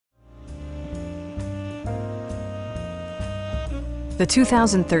the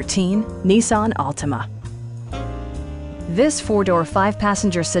 2013 Nissan Altima. This four-door,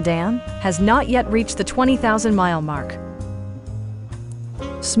 five-passenger sedan has not yet reached the 20,000-mile mark.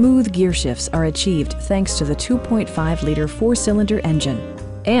 Smooth gear shifts are achieved thanks to the 2.5-liter four-cylinder engine.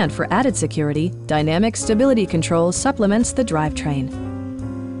 And for added security, dynamic stability control supplements the drivetrain.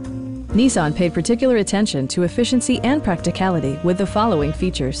 Nissan paid particular attention to efficiency and practicality with the following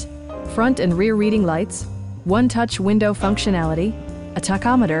features: front and rear reading lights, one-touch window functionality, a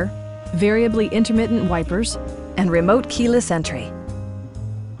tachometer, variably intermittent wipers, and remote keyless entry.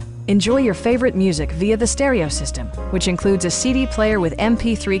 Enjoy your favorite music via the stereo system, which includes a CD player with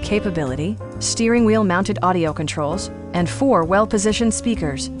MP3 capability, steering wheel mounted audio controls, and 4 well-positioned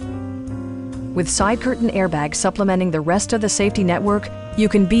speakers. With side curtain airbags supplementing the rest of the safety network, you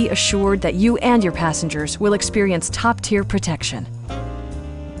can be assured that you and your passengers will experience top-tier protection.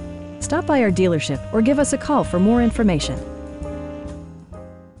 Stop by our dealership or give us a call for more information.